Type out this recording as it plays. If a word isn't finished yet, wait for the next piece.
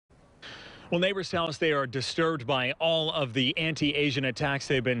Well, neighbors tell us they are disturbed by all of the anti-Asian attacks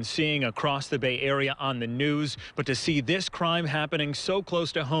they've been seeing across the Bay Area on the news. But to see this crime happening so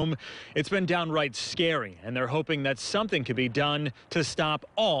close to home, it's been downright scary. And they're hoping that something can be done to stop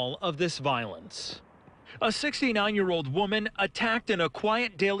all of this violence. A 69-year-old woman attacked in a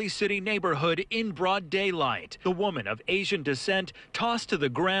quiet Daly City neighborhood in broad daylight. The woman of Asian descent tossed to the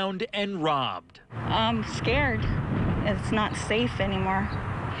ground and robbed. I'm scared. It's not safe anymore.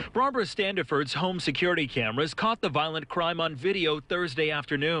 Barbara Standiford's home security cameras caught the violent crime on video Thursday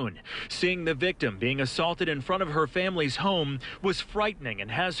afternoon. Seeing the victim being assaulted in front of her family's home was frightening and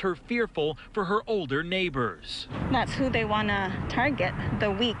has her fearful for her older neighbors. That's who they want to target,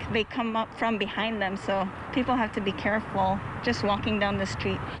 the weak. They come up from behind them, so people have to be careful just walking down the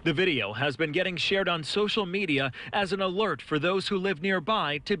street. The video has been getting shared on social media as an alert for those who live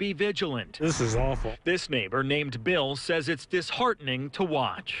nearby to be vigilant. This is awful. This neighbor, named Bill, says it's disheartening to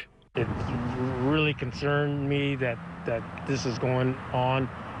watch. It really concerned me that this is going on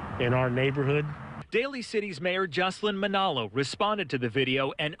in our neighborhood. Daly City's Mayor Jocelyn Manalo responded to the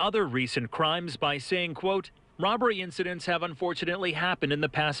video and other recent crimes by saying, quote, "Robbery incidents have unfortunately happened in the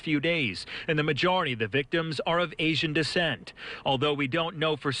past few days, and the majority of the victims are of Asian descent. Although we don't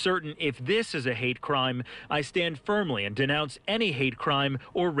know for certain if this is a hate crime, I stand firmly and denounce any hate crime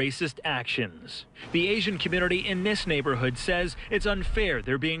or racist actions." The Asian community in this neighborhood says it's unfair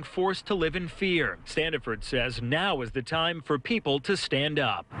they're being forced to live in fear. Standiford says now is the time for people to stand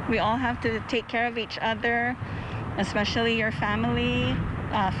up. We all have to take care of each other, especially your family,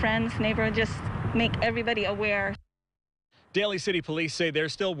 friends, neighbor, just make everybody aware. Daly City police say they're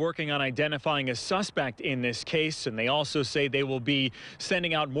still working on identifying a suspect in this case, and they also say they will be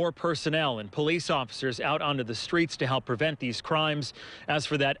sending out more personnel and police officers out onto the streets to help prevent these crimes. As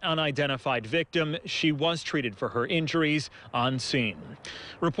for that unidentified victim, she was treated for her injuries on scene.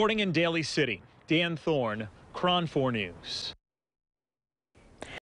 Reporting in Daly City, Dan Thorn, KRON 4 News.